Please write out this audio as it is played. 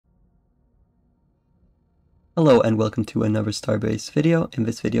Hello and welcome to another Starbase video. In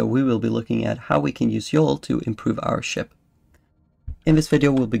this video we will be looking at how we can use Yolol to improve our ship. In this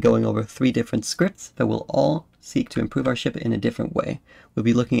video we'll be going over 3 different scripts that will all seek to improve our ship in a different way. We'll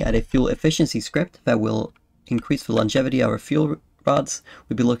be looking at a fuel efficiency script that will increase the longevity of our fuel rods.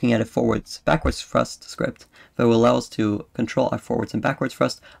 We'll be looking at a backwards thrust script that will allow us to control our forwards and backwards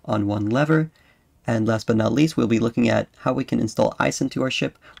thrust on one lever. And last but not least, we'll be looking at how we can install Isan to our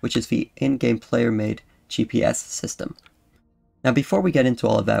ship, which is the in-game player-made GPS system. Now before we get into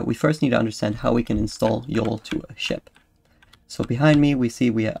all of that, we first need to understand how we can install Yolol to a ship. So behind me we see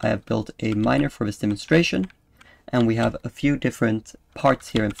I have built a miner for this demonstration, and we have a few different parts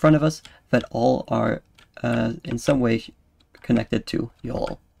here in front of us that all are in some way connected to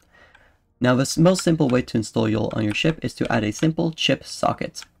Yolol. Now the most simple way to install Yolol on your ship is to add a simple chip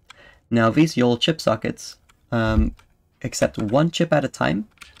socket. Now these Yolol chip sockets accept one chip at a time.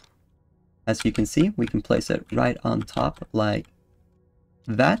 As you can see, we can place it right on top like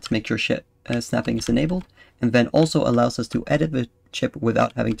that, make sure snapping is enabled, and then also allows us to edit the chip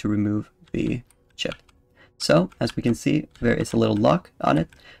without having to remove the chip. So, as we can see, there is a little lock on it.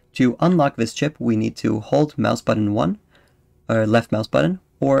 To unlock this chip, we need to hold mouse button 1, or left mouse button,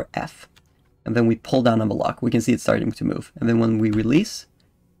 or F. And then we pull down on the lock. We can see it starting to move. And then when we release,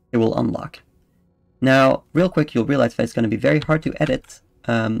 it will unlock. Now, real quick, you'll realize that it's going to be very hard to edit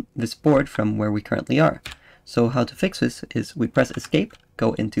this board from where we currently are. So how to fix this is we press escape,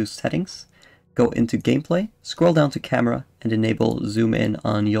 go into settings, go into gameplay, scroll down to camera, and enable zoom in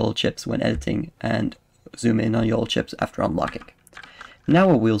on Yolol chips when editing, and zoom in on Yolol chips after unlocking. Now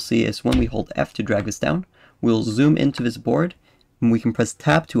what we'll see is when we hold F to drag this down, we'll zoom into this board, and we can press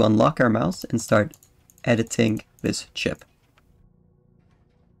tab to unlock our mouse and start editing this chip.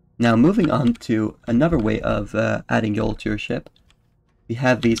 Now moving on to another way of adding Yolol to your ship, we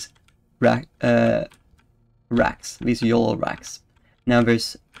have these racks, these Yolol racks. Now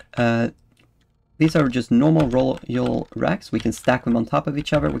these are just normal Yolol racks. We can stack them on top of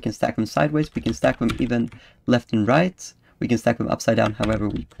each other, we can stack them sideways, we can stack them even left and right, we can stack them upside down however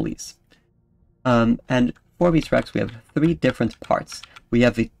we please. And for these racks we have 3 different parts. We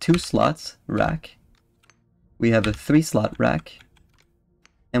have the 2 slots rack, we have a 3 slot rack,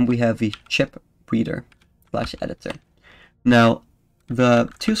 and we have the chip reader / editor. Now the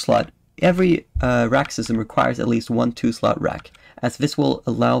 2 slot, every rack system requires at least one 2 slot rack, as this will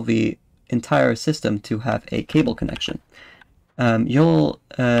allow the entire system to have a cable connection. Both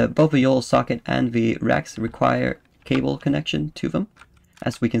the Yolol socket and the racks require cable connection to them.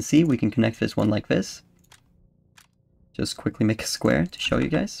 As we can see, we can connect this one like this. Just quickly make a square to show you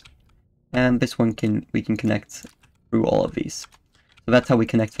guys. And this one we can connect through all of these. So that's how we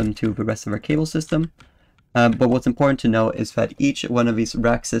connect them to the rest of our cable system. But what's important to know is that each one of these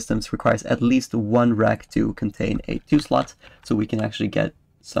rack systems requires at least one rack to contain a 2 slot, so we can actually get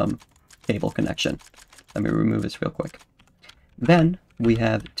some cable connection. Let me remove this real quick. Then we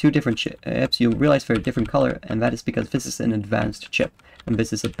have 2 different chips. You'll realize they're a different color, and that is because this is an advanced chip, and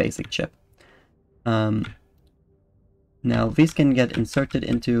this is a basic chip. Now these can get inserted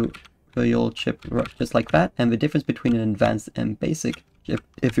into the Yolol chip just like that, and the difference between an advanced and basic chip,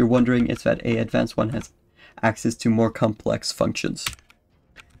 if you're wondering, is that an advanced one has access to more complex functions.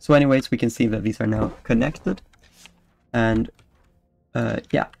 So anyways, we can see that these are now connected, and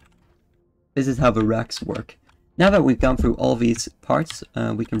yeah, this is how the racks work. Now that we've gone through all these parts,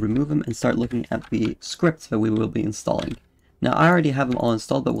 we can remove them and start looking at the scripts that we will be installing. Now I already have them all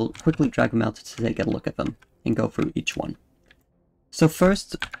installed, but we'll quickly drag them out to take a look at them and go through each one. So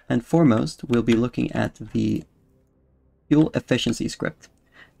first and foremost, we'll be looking at the fuel efficiency script.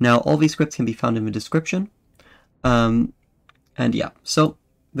 Now all these scripts can be found in the description. And yeah, so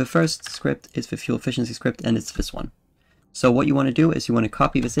the first script is the fuel efficiency script, and it's this one. So what you want to do is you want to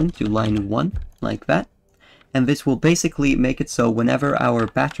copy this into line 1 like that, and this will basically make it so whenever our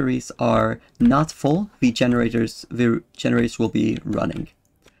batteries are not full, the generators will be running.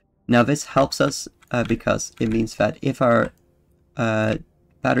 Now this helps us because it means that if our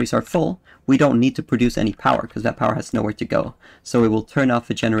batteries are full, we don't need to produce any power because that power has nowhere to go. So it will turn off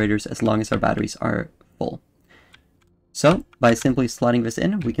the generators as long as our batteries are full. So by simply slotting this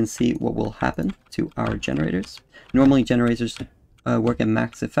in, we can see what will happen to our generators. Normally generators work at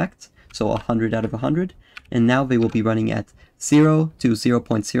max effect, so 100 out of 100, and now they will be running at 0 to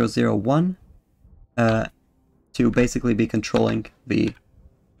 0.001 to basically be controlling the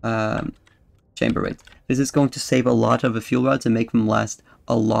chamber rate. This is going to save a lot of the fuel rods and make them last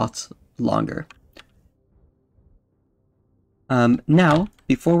a lot longer. Now,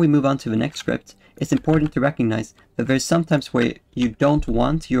 before we move on to the next script, it's important to recognize that there's sometimes where you don't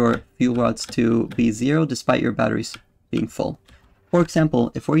want your fuel rods to be 0 despite your batteries being full. For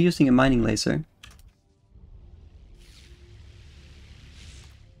example, if we're using a mining laser,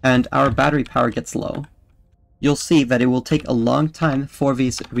 and our battery power gets low, you'll see that it will take a long time for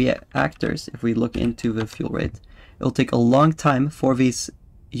these reactors, if we look into the fuel rate, it will take a long time for these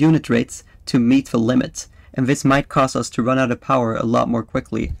unit rates to meet the limit. And this might cause us to run out of power a lot more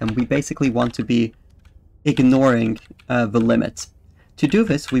quickly, and we basically want to be ignoring the limit. To do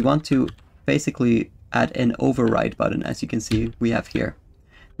this, we want to basically add an override button, as you can see we have here.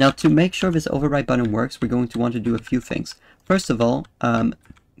 Now, to make sure this override button works, we're going to want to do a few things. First of all,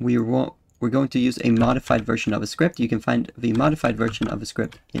 we're going to use a modified version of a script. You can find the modified version of a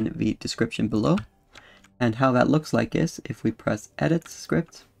script in the description below. And how that looks like is, if we press Edit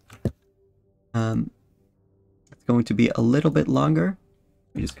Script, it's going to be a little bit longer.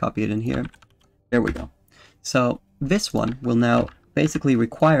 We just copy it in here. There we go. So this one will now basically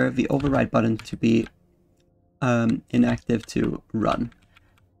require the override button to be inactive to run.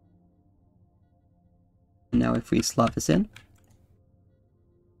 Now if we slot this in,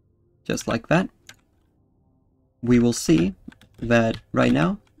 just like that, we will see that right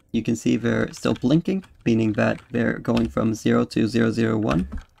now you can see they're still blinking, meaning that they're going from 0 to 001.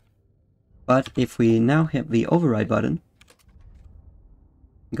 But if we now hit the override button,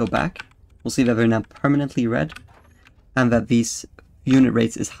 go back, we'll see that they're now permanently red, and that these unit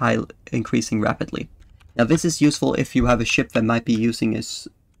rates is increasing rapidly. Now this is useful if you have a ship that might be using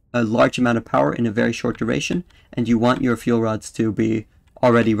a large amount of power in a very short duration, and you want your fuel rods to be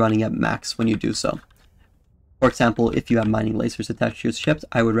already running at max when you do so. For example, if you have mining lasers attached to your ships,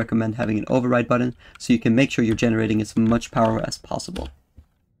 I would recommend having an override button so you can make sure you're generating as much power as possible.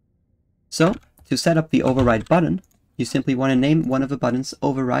 So, to set up the override button, you simply want to name one of the buttons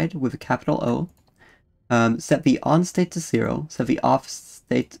override with a capital O, set the on state to 0, set the off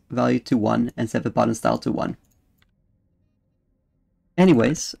state value to 1, and set the button style to 1.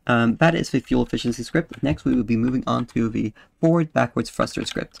 Anyways, that is the fuel efficiency script. Next we will be moving on to the forward backwards thruster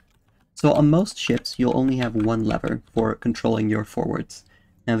script. So on most ships, you'll only have one lever for controlling your forwards.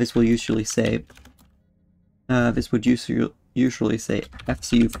 Now this will usually say,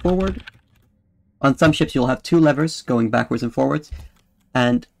 FcuForward. On some ships you'll have two levers going backwards and forwards,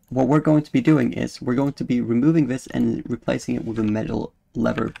 and what we're going to be doing is we're going to be removing this and replacing it with a metal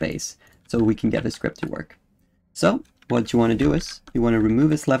lever base so we can get the script to work. So what you want to do is you want to remove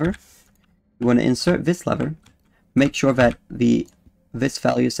this lever, you want to insert this lever, make sure that this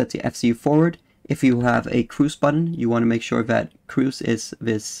value is set to FcuForward. If you have a cruise button, you want to make sure that cruise is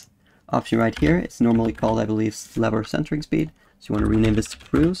this option right here. It's normally called, I believe, lever centering speed. So you want to rename this to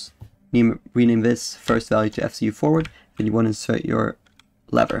cruise, rename this first value to FcuForward, and you want to insert your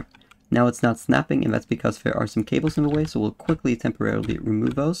lever. Now it's not snapping, and that's because there are some cables in the way, so we'll quickly temporarily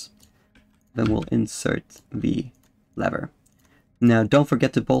remove those. Then we'll insert the lever. Now don't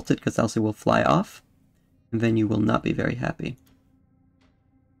forget to bolt it, because else it will fly off, and then you will not be very happy.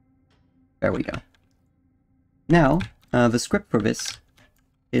 There we go. Now, the script for this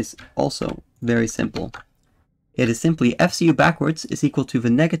is also very simple. It is simply FcuBackwards is equal to the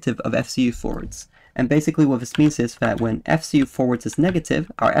negative of FcuForwards. And basically what this means is that when FcuForwards is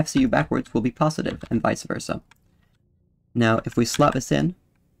negative, our FcuBackwards will be positive, and vice versa. Now, if we slot this in,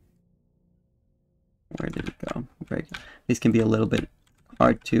 where did it go? Right. These can be a little bit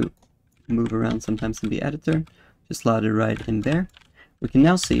hard to move around sometimes in the editor. Just slot it right in there. We can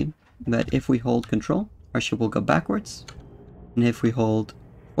now see that if we hold control, our ship will go backwards, and if we hold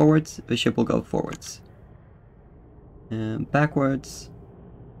forwards, the ship will go forwards. And backwards,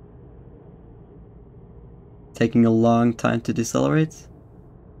 taking a long time to decelerate,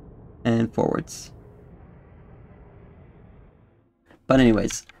 and forwards. But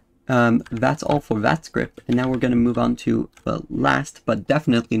anyways, that's all for that script, and now we're going to move on to the last, but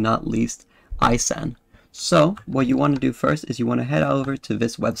definitely not least, Isan. So, what you want to do first is you want to head over to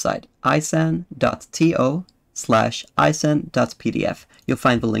this website, isan.to/isan.pdf. You'll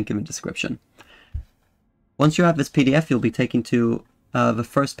find the link in the description. Once you have this PDF, you'll be taken to the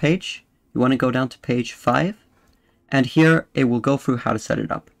first page. You want to go down to page 5, and here it will go through how to set it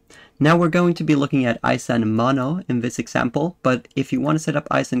up. Now we're going to be looking at Isan Mono in this example, but if you want to set up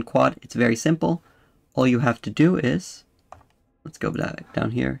Isan Quad, it's very simple. All you have to do is, let's go back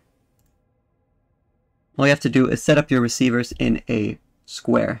down here. All you have to do is set up your receivers in a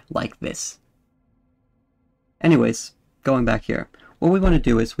square like this. Anyways, going back here, what we want to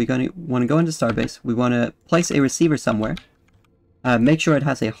do is we want to go into Starbase. We want to place a receiver somewhere. Make sure it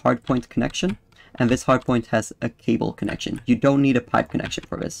has a hardpoint connection, and this hardpoint has a cable connection. You don't need a pipe connection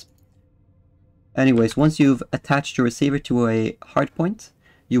for this. Anyways, once you've attached your receiver to a hardpoint,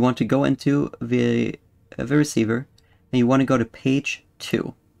 you want to go into the receiver, and you want to go to page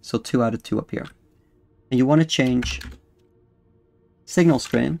 2. So 2 out of 2 up here. And you want to change signal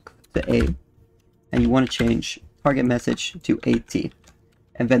string to A, and you want to change target message to AT.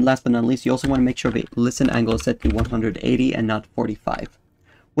 And then last but not least, you also want to make sure the listen angle is set to 180 and not 45.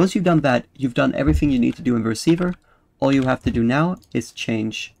 Once you've done that, you've done everything you need to do in the receiver. All you have to do now is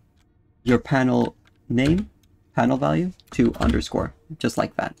change your panel name, panel value, to underscore, just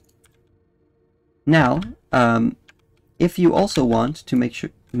like that. Now, if you also want to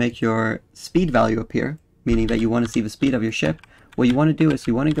make your speed value appear, meaning that you want to see the speed of your ship, what you want to do is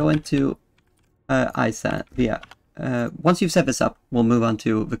you want to go into Isan. Once you've set this up, we'll move on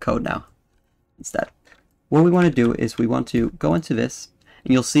to the code now instead. What we want to do is we want to go into this,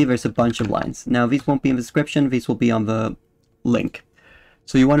 and you'll see there's a bunch of lines. Now, these won't be in the description, these will be on the link.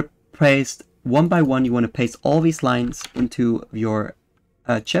 So you want to paste one by one, you want to paste all these lines into your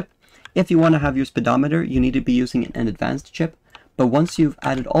chip. If you want to have your speedometer, you need to be using an advanced chip. But once you've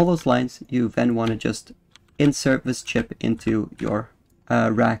added all those lines, you then want to just insert this chip into your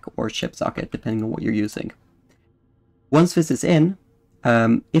rack or ship socket, depending on what you're using. Once this is in,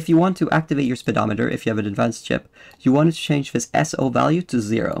 if you want to activate your speedometer, if you have an advanced chip, you want to change this SO value to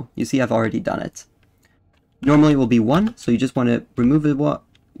 0. You see I've already done it. Normally it will be 1, so you just want to remove the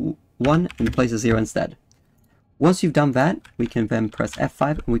 1 and replace a 0 instead. Once you've done that, we can then press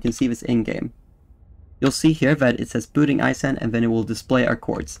F5 and we can see this in-game. You'll see here that it says booting Isan, and then it will display our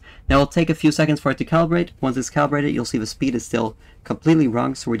chords. Now it'll take a few seconds for it to calibrate. Once it's calibrated, you'll see the speed is still completely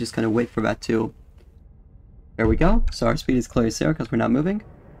wrong, so we're just going to wait for that to... There we go. So our speed is clearly 0 because we're not moving.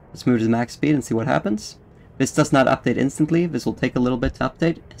 Let's move to max speed and see what happens. This does not update instantly. This will take a little bit to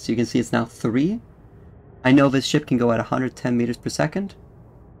update. So you can see it's now 3. I know this ship can go at 110 meters per second.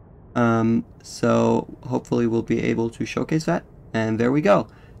 So hopefully we'll be able to showcase that. And there we go.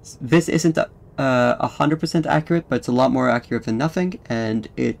 This isn't 100% accurate, but it's a lot more accurate than nothing, and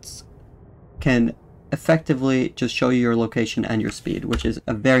it can effectively just show you your location and your speed, which is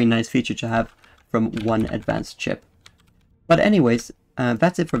a very nice feature to have from one advanced chip. But anyways,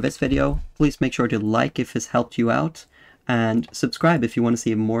 that's it for this video. Please make sure to like if this helped you out, and subscribe if you want to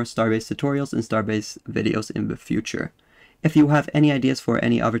see more Starbase tutorials and Starbase videos in the future. If you have any ideas for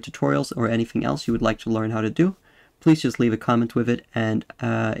any other tutorials or anything else you would like to learn how to do, please just leave a comment with it, and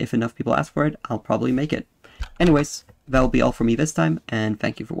if enough people ask for it, I'll probably make it. Anyways, that'll be all for me this time, and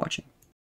thank you for watching.